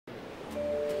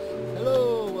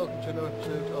to another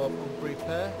episode of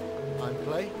UNPRE. I'm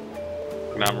Clay,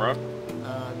 And I'm Rob. and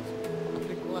I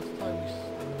think the last time we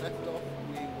left off,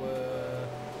 what were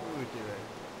we doing?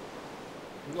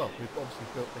 Well, we've obviously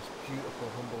built this beautiful,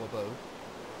 humble abode.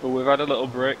 Well, we've had a little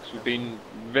break, so we've been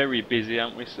very busy,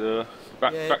 haven't we? So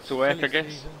back It's to work, I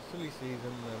guess. silly season,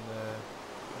 and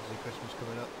obviously Christmas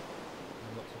coming up,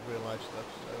 and lots of real life stuff.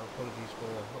 So apologies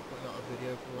for not putting out a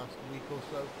video for the last week or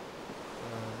so.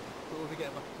 But we'll be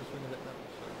getting back to the swing of it now.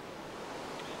 So.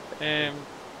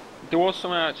 There was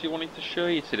something I actually wanted to show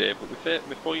you today, but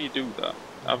before you do that,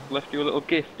 I've left you a little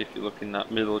gift. If you look in that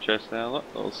middle chest there, look,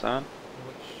 little sign.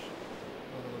 Which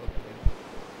one are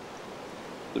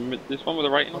we looking at? This one with the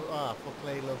writing. For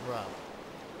Clay Love Rap.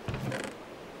 How the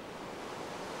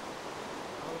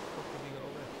fuck have you got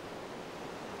all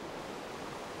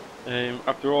this?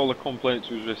 After all the complaints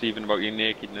we was receiving about your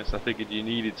nakedness, I figured you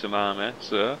needed some armour,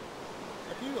 so...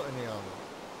 Have you got any armour?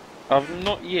 I've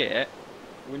not yet.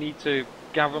 We need to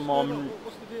gather more...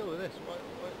 What's the deal with this? Why are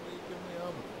you giving me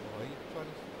armour for? Are you trying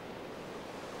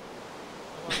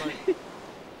to... Am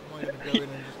I going to go in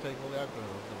and just take all the aggro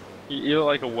or something? You look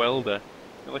like a welder.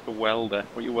 You're like a welder.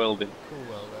 What are you welding? Cool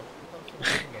welder.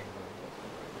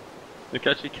 You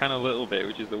actually can a little bit,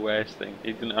 which is the worst thing.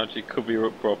 It didn't actually cover you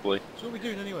up properly. So what are we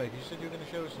doing anyway? Because you said you were going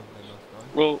to show us something last time.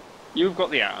 Well, you've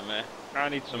got the armour. I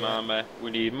need some armour.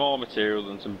 We need more materials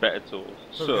and some better tools.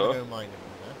 So we're going to go mining, yeah?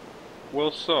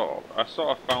 Well, I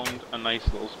sort of found a nice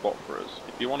little spot for us.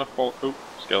 If you want to follow... Oop,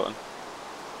 skeleton.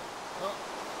 Oh,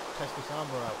 test this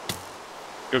armour out.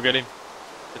 Go get him.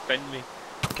 Defend me.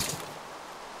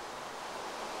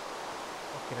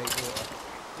 Fucking hate water.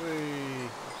 Whee!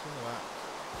 I've seen that.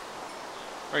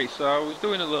 Right, so I was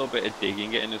doing a little bit of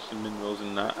digging, getting us some minerals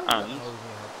and that, and... Can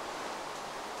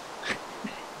I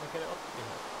get it off your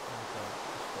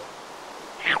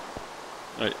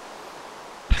head? Right.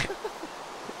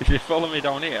 If you follow me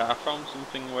down here, I found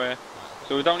something where...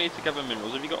 So we don't need to gather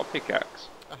minerals. Have you got a pickaxe?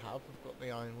 I have. I've got the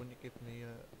iron one you gave me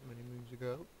many moons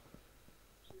ago.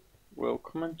 Well,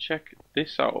 come and check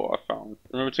this out, what I found.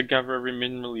 Remember to gather every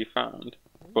mineral you found.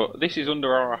 But this is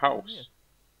under our house.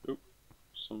 Oop,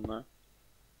 somewhere.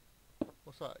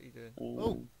 What's that you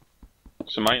doing?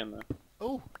 Some iron there.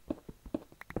 Oh!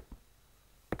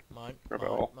 Mine. Grab it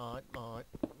all. Mine. Oh,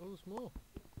 there's more.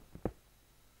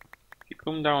 If you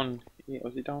come down here,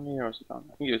 was it down here or was it down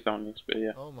there? I think it was down this bit,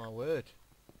 yeah. Oh my word.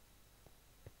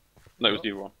 No, it was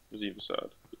the other one. It was the other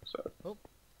side. Oh.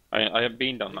 I haven't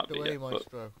been down that bit yet, but...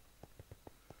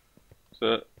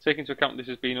 So, take into account this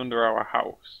has been under our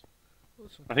house.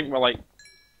 I think we're like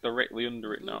directly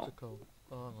under it now. Of coal.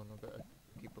 Oh, hang on, I better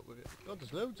keep up with it. God,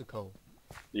 there's loads of coal.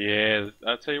 Yeah,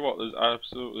 I tell you what, there's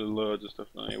absolutely loads of stuff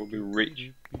down here. We'll be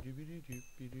rich. Hello.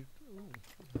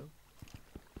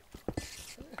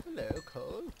 Hello,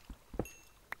 coal.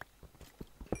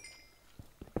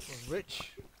 Well,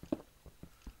 rich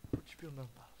beyond our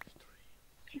wildest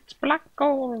dreams. It's black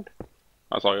gold.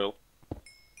 That's oil.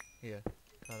 Yeah,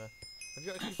 kinda. Have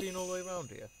you actually been all the way around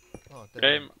here? Oh,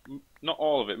 not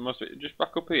all of it, most of it. Just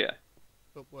back up here.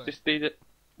 Up where? Just the...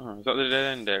 Oh, is that the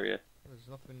dead end area? There's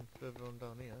nothing further on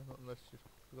down here, not unless you've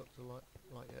forgot to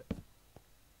light it.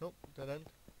 Nope, dead end.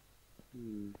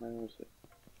 Where was it?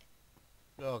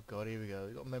 Oh god, here we go.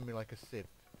 You got memory like a sieve.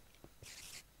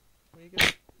 Where you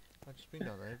going? I've just been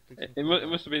down there. It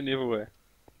must have been the other way.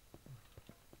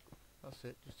 That's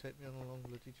it, just take me on a long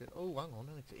bloody journey. Oh, hang on,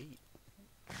 I need to eat.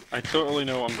 I totally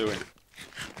know what I'm doing. I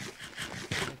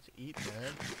need to eat,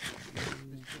 man.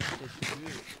 This chicken tastes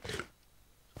good.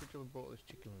 Good job I brought this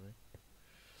chicken with me.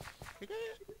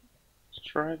 Let's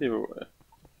try the other way.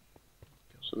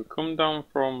 So we come down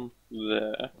from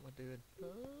there. What am I doing?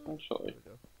 Actually,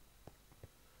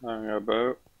 hang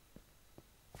about.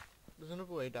 There's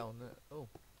another way down there. Oh.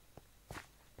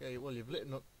 Yeah, well, you've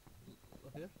lit up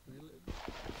here. Have you lit up?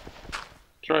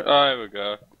 Try. Oh, there we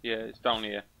go. Yeah, it's down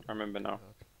here. I remember now.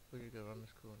 Where you go around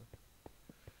this corner?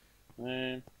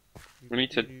 We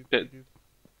need to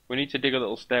dig a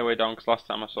little stairway down because last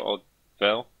time I sort of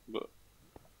fell. But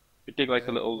we dig like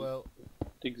a little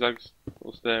zigzag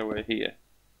little stairway here.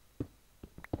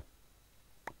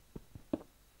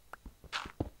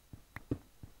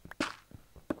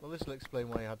 Well, this will explain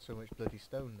why you had so much bloody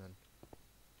stone then.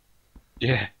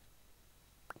 Yeah.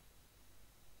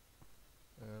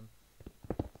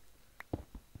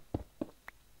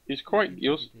 It's quite.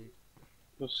 You'll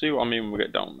see what I mean when we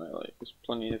get down there. Like, there's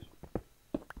plenty of.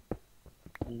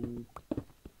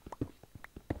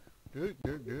 Dig.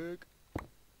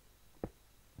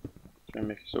 Try and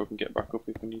make it so we can get back up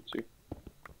if we need to.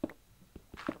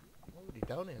 I'm already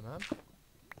down here, man.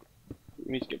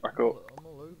 We need to get back up. I'm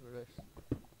all over this.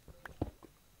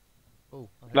 Oh,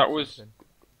 hang That was...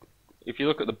 If you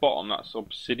look at the bottom, that's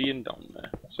obsidian down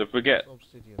there. So if we get...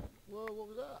 Obsidian. Whoa, what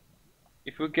was that?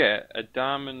 If we get a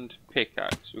diamond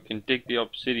pickaxe, we can dig the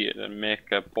obsidian and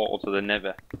make a portal to the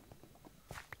nether.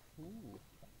 Ooh.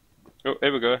 Oh,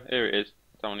 here we go. Here it is.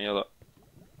 Down here, look.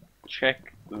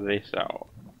 Check this out.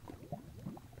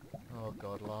 Oh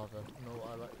god, lava. No,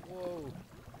 I like... Whoa.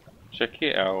 Check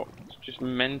it out. It's just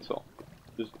mental.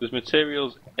 There's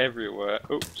materials everywhere.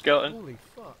 Oh, skeleton. Holy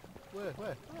fuck. Where? In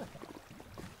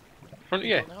front of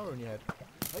you. Got an arrow in your head.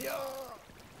 Hiya!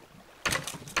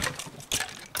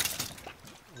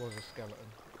 Was a skeleton.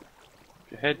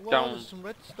 If you head Whoa, down... there's some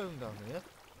redstone down here.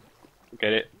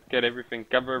 Get it. Get everything.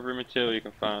 Gather every material you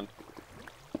can find.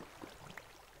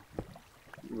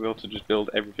 We'll be able to just build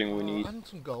everything we need. And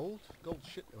some gold. Gold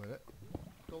shit though, innit?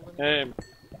 Gold in it.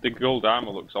 The gold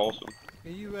armor looks awesome. Are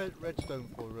you redstone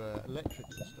for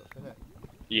electrics and stuff, innit?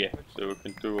 Yeah, so we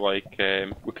can do like,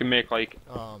 we can make like...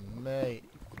 Oh mate,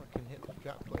 you fucking hit the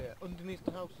jackpot here. Underneath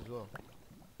the house as well.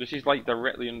 This is like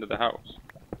directly under the house.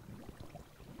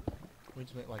 We need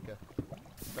to make like a...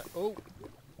 Oh!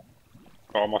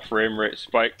 Oh, my frame rate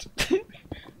spiked.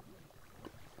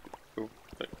 Cool.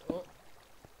 Oh!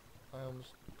 I almost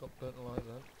got burnt alive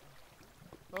then.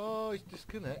 Oh, he's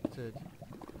disconnected.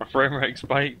 My frame rate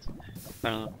spiked.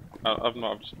 I've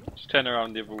not, just turn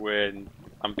around the other way and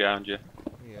I'm behind you.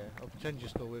 Yeah, I'll pretend you're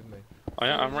still with me. Oh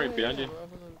yeah, I'm right behind you. We're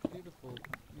having a beautiful,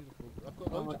 beautiful... I've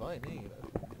got loads of iron here, you know.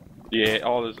 Yeah,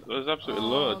 oh, there's absolutely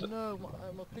loads. Oh no,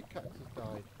 my pickaxe has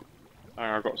died.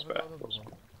 I've got spare.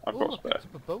 I've got spare. I picked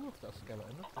up a bow off that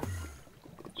skeleton.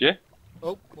 Yeah?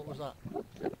 Oh, what was that?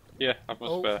 Yeah, I've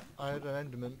got spare. I had an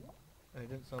enderman, and he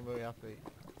didn't sound very happy.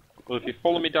 Well, if you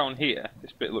follow me down here,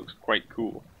 this bit looks quite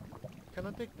cool. Can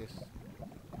I dig this?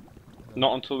 No.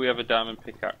 Not until we have a diamond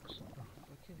pickaxe. Oh,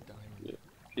 fucking diamond.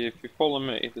 Yeah. If you follow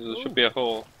me, there should be a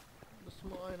hole. There's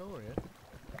some iron ore here.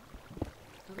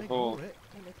 Don't hole. ignore it.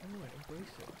 Don't ignore it.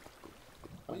 Embrace it.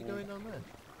 What are you going down there?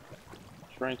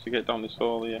 Trying to get down this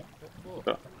hole here. What for?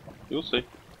 Okay. You'll see.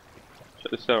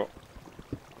 Check this out.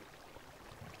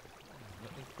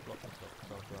 Let me block this up,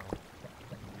 'cause I'll drown.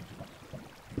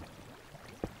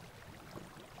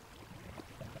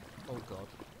 Oh god.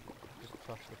 Just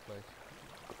trash the place.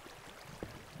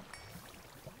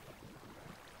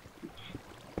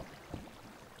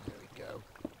 There we go.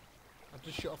 I've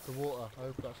just shut off the water. I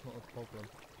hope that's not a problem.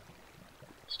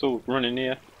 Still running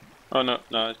here. Oh no,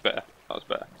 it's better. That's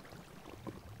better.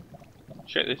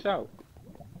 Check this out.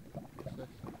 What's this?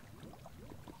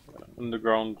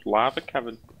 Underground lava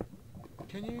cavern.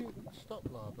 Can you stop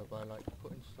lava by like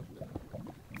putting stuff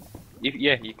in it?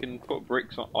 Yeah, you can put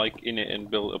bricks on, like in it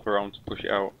and build it up around to push it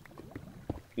out.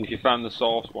 And if you find the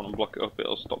source one and block it up,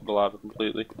 it'll stop the lava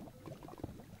completely.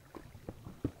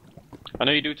 I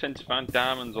know you do tend to find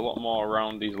diamonds a lot more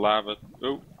around these lava.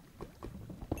 Oh,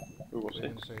 what's I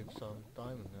this? didn't say some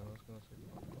diamond now. I was gonna say.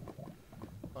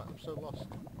 Right, I'm so lost.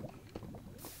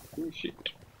 Oh shit.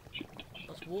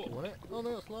 That's water, wasn't it? Oh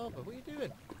no, that's lava. What are you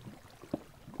doing?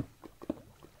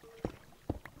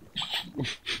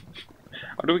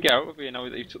 How do we get out of here now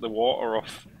that you took the water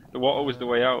off? The water was the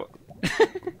way out.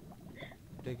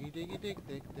 Diggy, diggy, dig,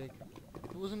 dig, dig.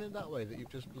 Wasn't it that way that you've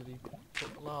just bloody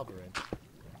put lava in?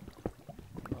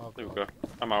 Oh, There we God. go.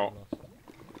 I'm out. Lost.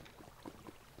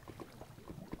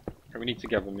 Okay, we need to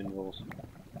gather minerals.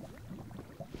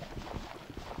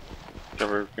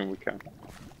 Gather everything we can.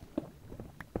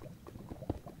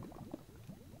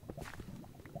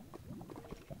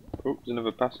 Oh, there's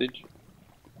another passage.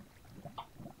 I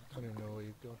don't even know where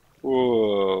you've gone.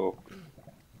 Whoa.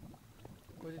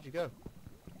 Where did you go?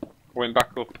 Went back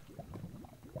up.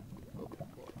 Oh,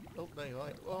 what? Oh, there you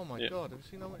are. Oh my Yeah. God, have you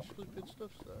seen how much flipping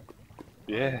stuff's there?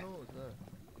 Yeah. I didn't know it was there.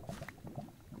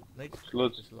 Need to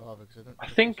Loads. this lava, 'cause I don't I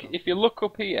trust think myself. if you look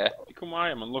up here, you come where I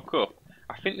am and look up,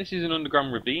 I think this is an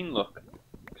underground ravine, look.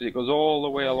 Because it goes all the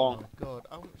way along. Oh my God,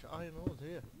 how much iron ore is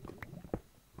here?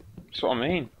 That's what I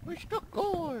mean. We struck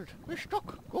gold! We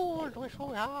struck gold! That's what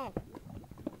we have!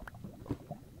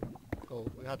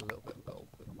 Gold, we had a little bit of gold,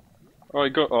 but... Oh,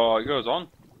 it goes on.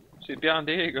 See, behind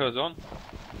here it goes on.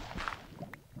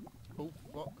 Oh,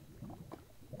 fuck.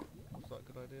 Was that a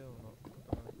good idea or not?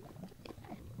 I don't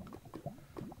know.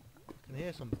 I can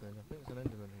hear something. I think it's an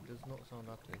enderman. He does not sound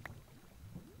happy.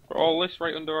 But all this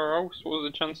right under our house, what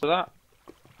was the chance of that?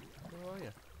 Where are you?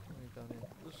 Oh, you're down here.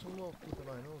 There's some more flipping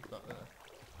iron ores back there.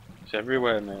 It's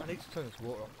everywhere, mate. I need to turn this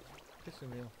water off. It's pissing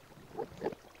me off.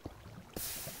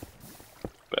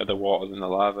 Better the water than the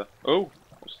lava. Oh,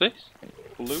 what's this?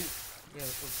 Blue. Yeah, the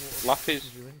water Lapis.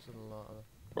 pushes you into the lava.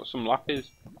 Got some lapis.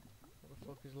 What the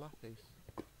fuck is lapis?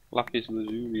 Lapis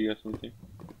lazuli or something.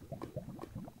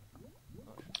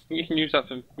 That think you can use that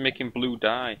for making blue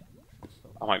dye.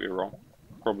 I might be wrong.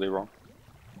 Probably wrong.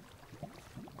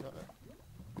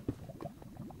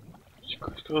 It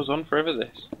goes on forever,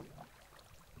 this.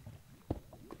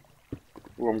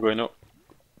 Oh, I'm going up.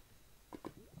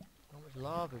 How much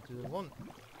lava do they want?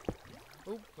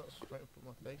 Oh, that's straight up at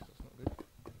my face, that's not good.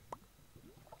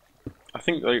 I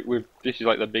think like this is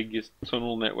like the biggest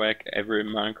tunnel network ever in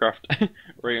Minecraft,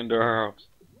 right under our house.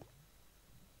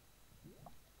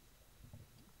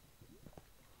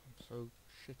 I'm so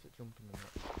shit at jumping in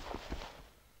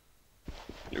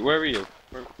that. Where are you?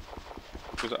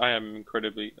 Because I am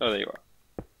incredibly... Oh, there you are.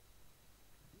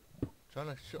 Trying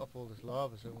to shut off all this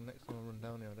lava so next time I run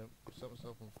down here I don't set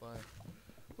myself on fire.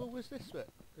 Well, where's this bit?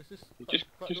 Is this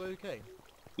back the way we came?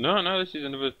 No, this is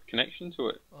another connection to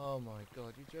it. Oh my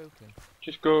god, you're joking.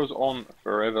 Just goes on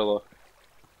forever, look.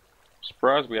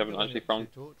 Surprised we haven't actually found...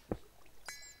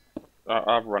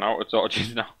 I've run out of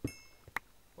torches now.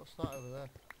 What's that over there?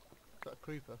 Is that a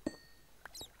creeper?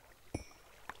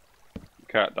 You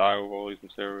can't die with all these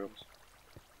materials.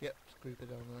 Yep, it's a creeper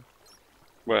down there.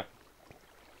 Where?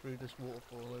 Through this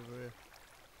waterfall over here.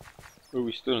 Oh,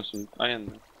 we stood on some iron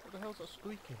there. What the hell's that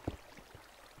squeaking?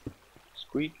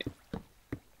 Squeaking?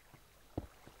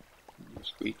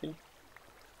 Squeaking?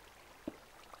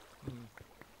 You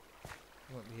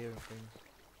might be hearing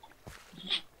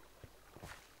things.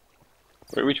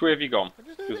 Wait, which way have you gone? I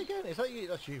just heard it again. Is that you?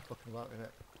 That's you fucking about, isn't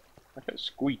it? Like a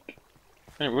squeak.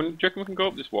 Hey, do you reckon we can go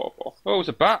up this waterfall? Oh, it's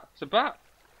a bat! It's a bat!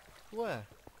 Where?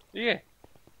 Yeah.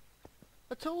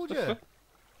 I told you!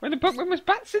 When there's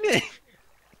bats in it!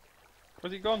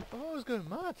 Where's it gone? Oh, I was going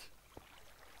mad.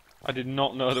 I did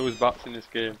not know there was bats in this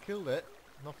game. I killed it.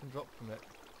 Nothing dropped from it.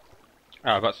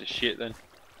 Ah, bats are shit then.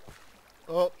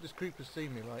 Oh, this creeper's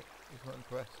seen me, like, he's not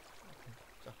impressed.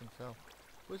 I can tell.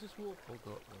 Where's this waterfall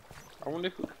go up though? I wonder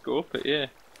if we could go up it, yeah.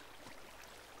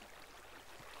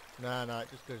 Nah, it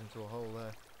just goes into a hole there.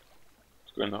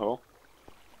 Let's go in the hole.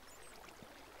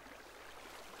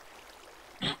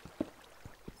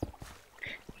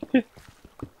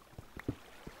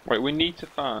 Right, we need to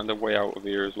find a way out of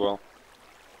here as well.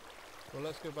 Well,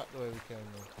 let's go back the way we came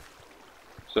then.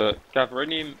 So, gather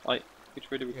any, like, which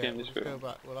way did we came this way? Let's go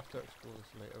back, we'll have to explore this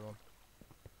later on.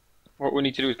 What we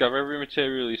need to do is gather every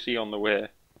material you see on the way.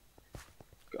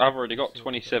 I've already got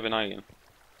 27 iron.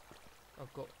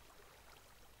 I've got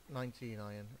 19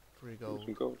 iron, 3 gold.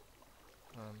 Some gold.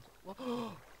 And what?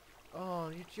 Oh,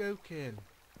 you're joking.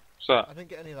 What's that? I didn't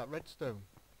get any of that redstone.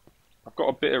 I've got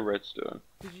a bit of redstone.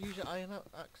 Did you use your iron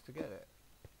axe to get it?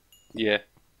 Yeah.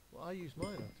 Well, I used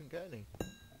mine, I didn't get any.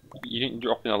 You didn't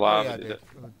drop in a lava, yeah, I did did. it?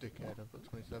 I'm a dickhead, I've got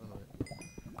 27 on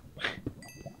it.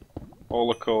 All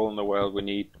the coal in the world we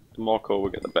need. The more coal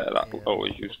we get, the better. That's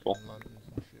always useful.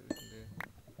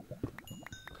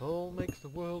 Coal makes the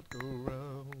world go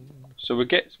round. So we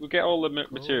get all the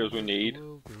materials we need,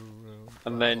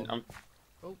 and then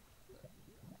Oh,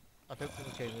 I don't think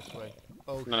we came this way.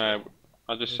 Oh no,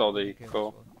 I just saw the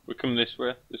coal. We come this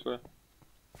way.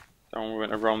 Down we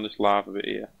went around this lava bit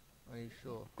here. Are you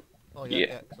sure? Oh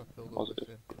yeah, because I filled all this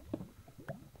in.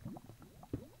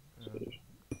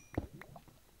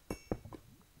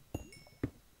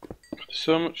 There's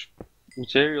so much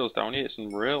materials down here, it's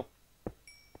unreal.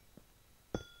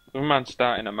 One man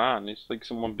starting a man, it's like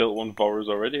someone built one for us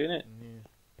already, isn't it? Yeah,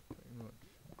 pretty much.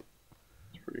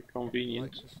 It's pretty convenient.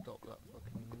 I'd like to stop that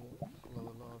fucking flow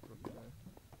of lava up there.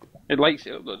 It lights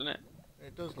it up though, doesn't it?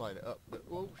 It does light it up, but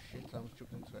oh shit, I almost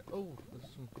jumped into it. Oh, there's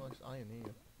some nice iron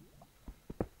here.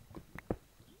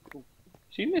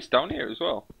 Seen this down here as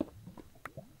well?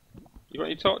 You got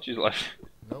any torches left?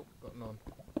 Nope, got none.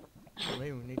 I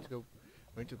mean, we need to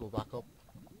go back up.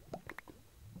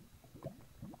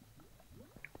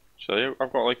 So yeah,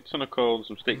 I've got like a ton of coal and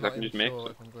some sticks I can just make. I'm not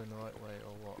sure if I'm going the right way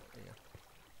or what. Yeah.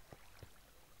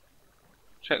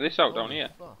 Check this out down here.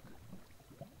 Fuck.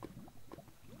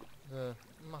 The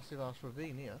massive ass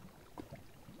ravine here.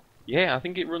 Yeah, I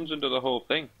think it runs under the whole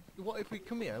thing. What if we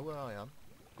come here, where I am?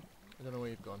 I don't know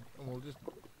where you've gone, and we'll just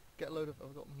get a load of. Have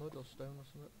we got mud or stone or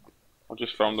something? I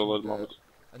just found a load of mobs.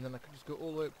 And then I could just go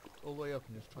all the way up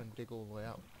and just try and dig all the way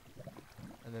out.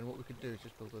 And then what we could do is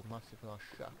just build a massive ass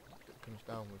shaft that comes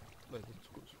down with loads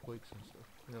of twigs and stuff,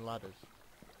 you know, ladders.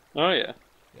 Oh yeah,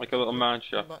 like a little mine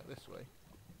shaft. Back this way.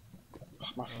 Oh,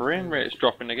 my frame rate's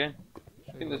dropping again.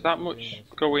 I think there's that much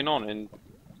going on in.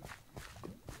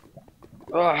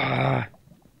 Ah.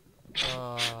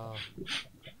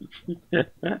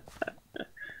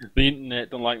 The internet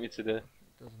don't like me today. It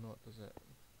does not, does it?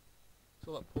 It's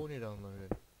all that porn you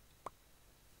downloaded.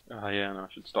 Ah yeah, no, I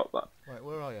should stop that. Right,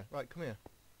 where are you? Right, come here.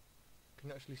 Can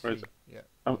you actually see? Where is it? Yeah.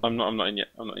 I'm not in yet.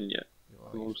 I'm not in yet. You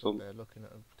you stood there looking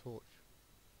at a torch.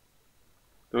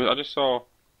 I just saw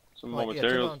some more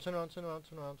materials. Turn around.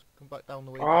 Come back down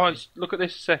the way. Oh, look at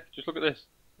this, Seth. Just look at this.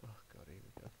 Oh god, here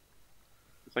we go.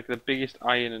 It's like the biggest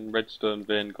iron and redstone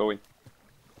vein going.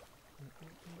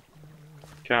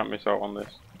 Can't miss out on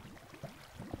this.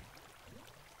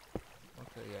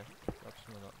 Okay, yeah. Grab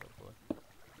some of that little boy.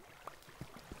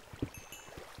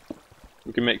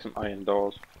 We can make some iron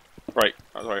doors. Right,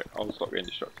 that's right. I'll stop getting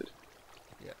distracted.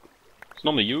 Yeah. It's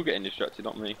normally you getting distracted,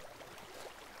 not me.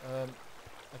 I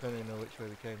don't even know which way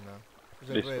we came now.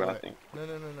 This way, I think. No.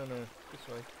 This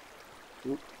way.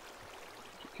 Oop.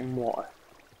 Fucking water.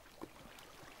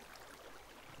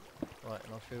 Right,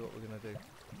 and I'll show you what we're gonna do.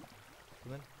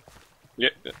 Come in.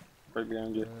 Yep, right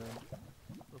behind you. Up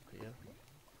here.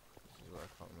 This is where I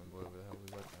can't remember where the hell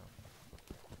we went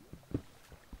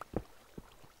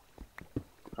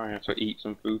now. I have to eat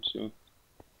some food soon.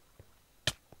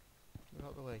 Get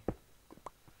out of the way.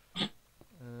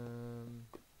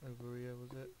 Over here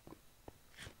was it?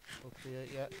 Up here,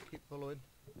 yeah, keep following.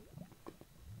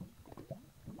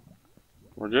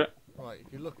 Roger. Right,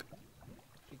 if you look,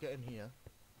 if you get in here,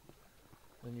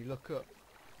 then you look up,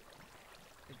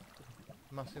 it's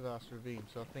a massive ass ravine,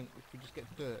 so I think if we just get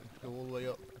dirt and go all the way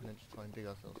up and then just try and dig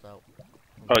ourselves out.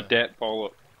 Oh, dirt fall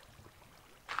up.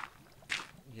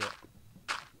 Yeah.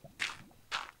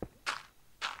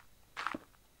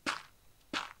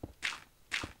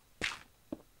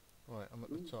 Right, I'm at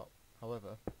the top.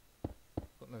 However,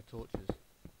 I've got no torches.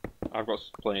 I've got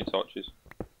plenty of torches.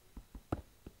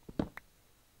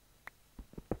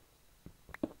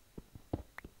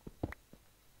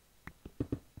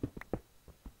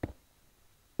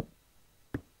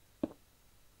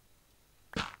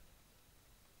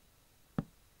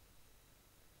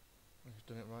 I've just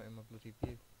done it right in my bloody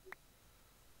view.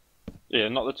 Yeah,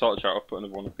 not the torch out, I'll put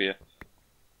another one up here.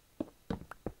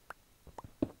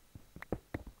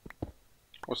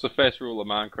 What's the first rule of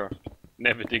Minecraft?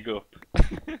 Never dig up.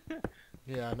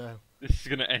 Yeah, I know. This is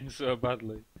gonna end so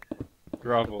badly.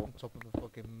 Gravel. On top of a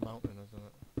fucking mountain, isn't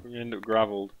it? When you end up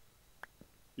gravelled.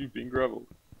 You've been gravelled.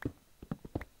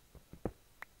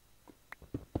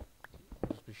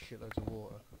 There'll just be shitloads of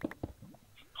water.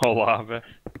 Or lava.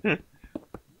 The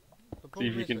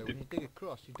problem is, though, when you dig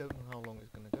across, you don't know how long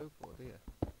it's going to go for, do you?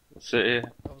 Sit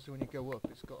here. Obviously, when you go up,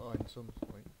 it's got iron some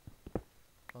point.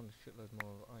 Found a shitload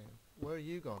more of iron. Where are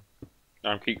you gone?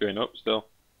 I keep going up still.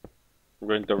 I'm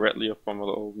going directly up on my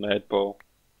little nerd ball.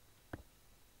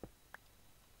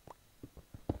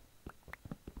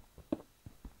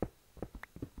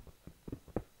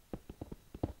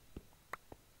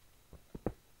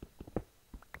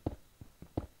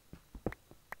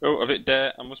 Oh, a bit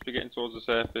there. I must be getting towards the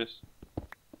surface.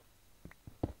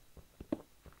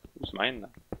 What's mine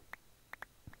then?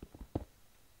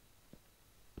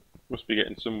 Must be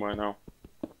getting somewhere now.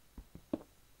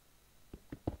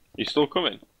 You still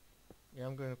coming? Yeah,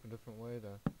 I'm going up a different way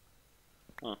though.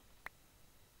 Oh.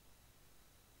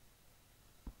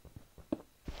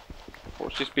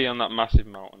 Watch this be on that massive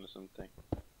mountain or something.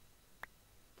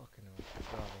 Fucking hell,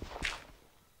 gravel.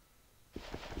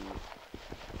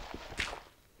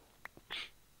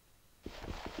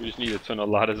 We just need a ton of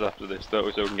ladders after this though,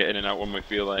 so we can get in and out when we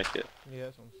feel like it. Yeah,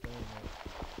 that's what I'm saying, mate.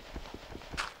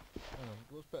 Hang on,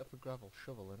 what's better for gravel?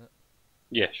 Shovel, innit?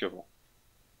 Yeah, shovel.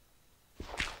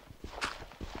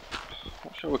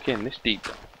 Not sure we came this deep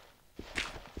down.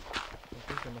 I'm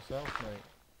thinking myself,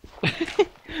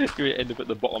 mate. We end up at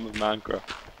the bottom of Minecraft.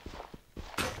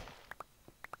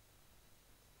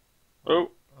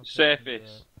 Oh,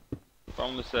 surface.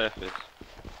 Found the surface.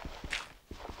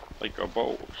 Like our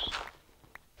balls.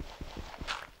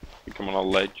 Come on a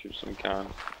ledge of some kind.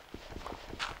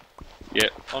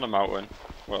 Yep, on a mountain.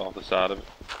 Well, off the side of it.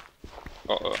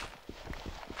 Uh-oh.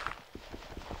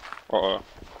 Uh-oh.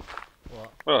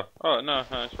 What? Oh, no,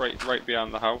 it's right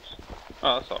behind the house.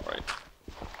 Oh, that's alright.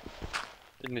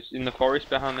 In the forest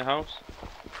behind the house.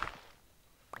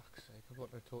 Fuck's sake, I've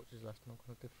got no torches left and I've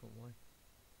gone a different way.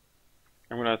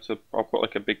 I'm gonna have to, I'll put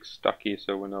like a big stack here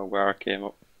so we know where I came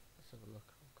up. Let's have a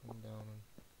look. I'll come down and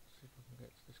see if I can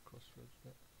get to this crossroads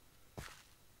bit.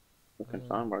 I can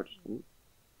find where I just didn't.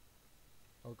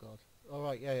 Oh god.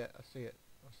 Alright, yeah, I see it.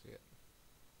 I see it.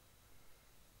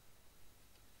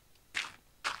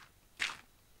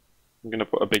 I'm gonna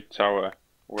put a big tower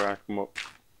where I come up.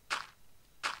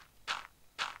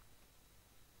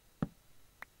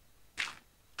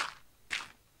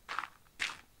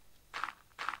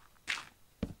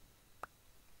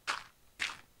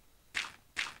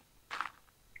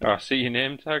 Oh, I see your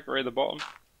name tag right at the bottom.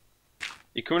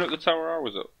 You coming up the tower I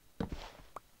was up?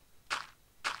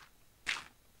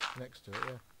 Next to it,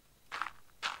 yeah.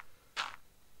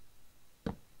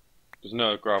 There's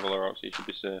no gravel or rocks, so you should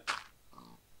be safe.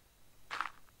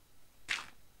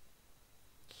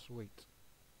 Sweet.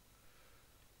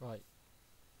 Right.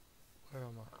 Where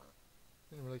am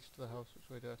I? In relation to the house, which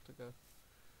way do I have to go?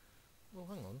 Well,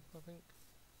 hang on, I think...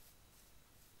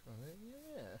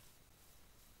 Yeah.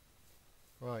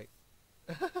 Right.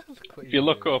 If you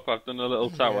look up, I've done a little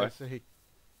tower. Yeah, see.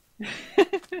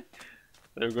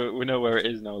 There we go. We know where it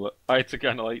is now. Look, I had to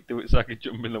kind of like do it so I could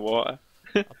jump in the water.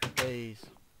 Happy days.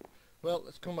 Well,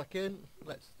 let's come back in.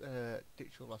 Let's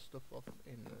ditch all our stuff off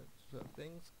in certain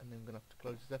things, and then we're gonna have to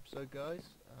close this episode, guys.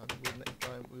 And next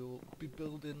time we will be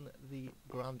building the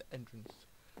grand entrance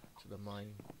to the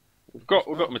mine. We've got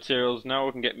materials now.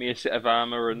 We can get me a set of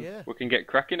armor, and we can get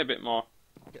cracking a bit more.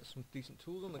 Get some decent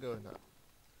tools on the go in that.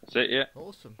 That's it, yeah.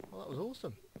 Awesome. Well, that was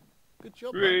awesome. Good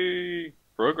job, man.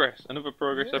 Progress. Another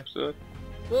progress episode.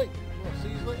 Right. Well, see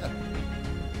you later.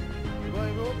 Goodbye,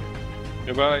 everyone.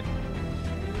 Goodbye.